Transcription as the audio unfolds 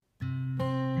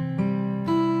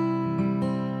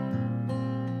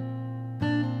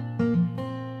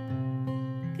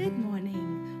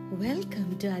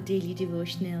to our daily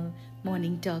devotional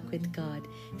morning talk with God.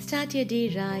 Start your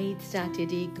day right, start your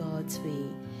day God's way.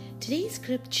 Today's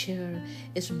scripture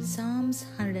is from Psalms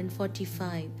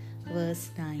 145, verse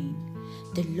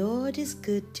 9. The Lord is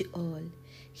good to all.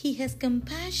 He has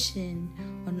compassion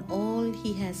on all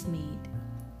He has made.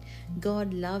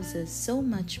 God loves us so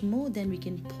much more than we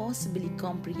can possibly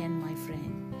comprehend, my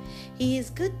friend. He is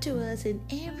good to us in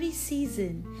every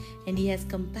season, and He has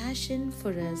compassion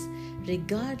for us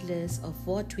regardless of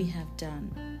what we have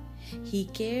done. He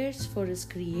cares for His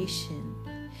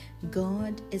creation.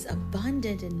 God is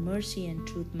abundant in mercy and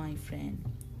truth, my friend.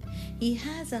 He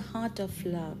has a heart of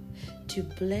love to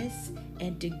bless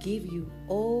and to give you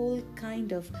all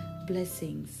kind of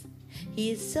blessings.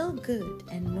 He is so good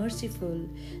and merciful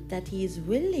that He is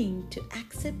willing to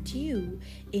accept you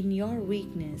in your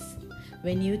weakness.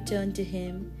 When you turn to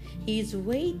Him, He is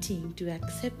waiting to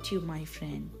accept you, my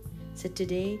friend. So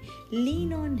today,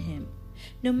 lean on Him.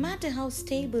 No matter how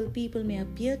stable people may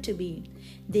appear to be,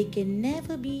 they can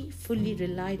never be fully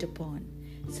relied upon.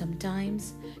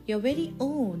 Sometimes your very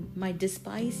own might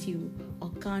despise you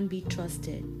or can't be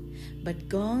trusted. But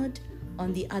God,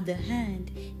 on the other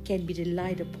hand, can be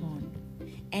relied upon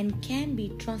and can be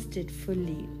trusted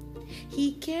fully.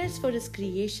 He cares for His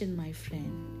creation, my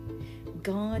friend.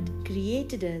 God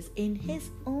created us in His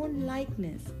own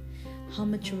likeness. How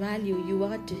much value you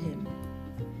are to Him.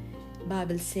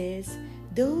 Bible says,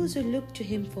 those who look to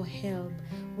Him for help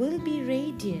will be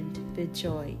radiant with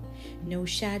joy. No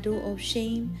shadow of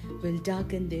shame will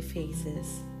darken their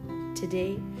faces.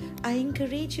 Today, I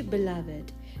encourage you,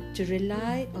 beloved, to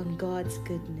rely on God's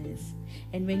goodness.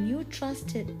 And when you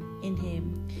trust in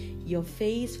Him, your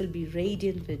face will be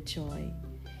radiant with joy.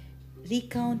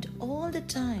 Recount all the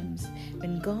times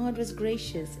when God was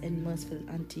gracious and merciful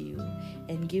unto you,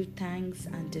 and give thanks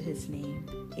unto His name.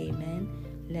 Amen.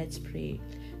 Let's pray.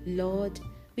 Lord,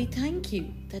 we thank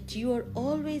You that You are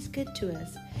always good to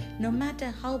us, no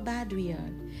matter how bad we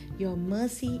are. Your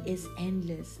mercy is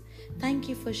endless. Thank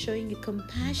You for showing Your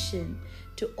compassion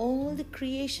to all the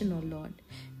creation, O Lord.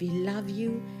 We love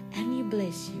You and we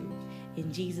bless You.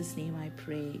 In Jesus' name I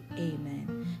pray.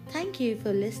 Amen. Thank you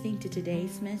for listening to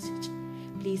today's message.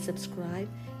 Please subscribe.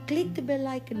 Click the bell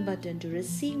icon button to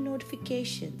receive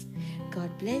notifications. God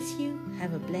bless you.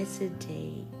 Have a blessed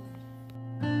day.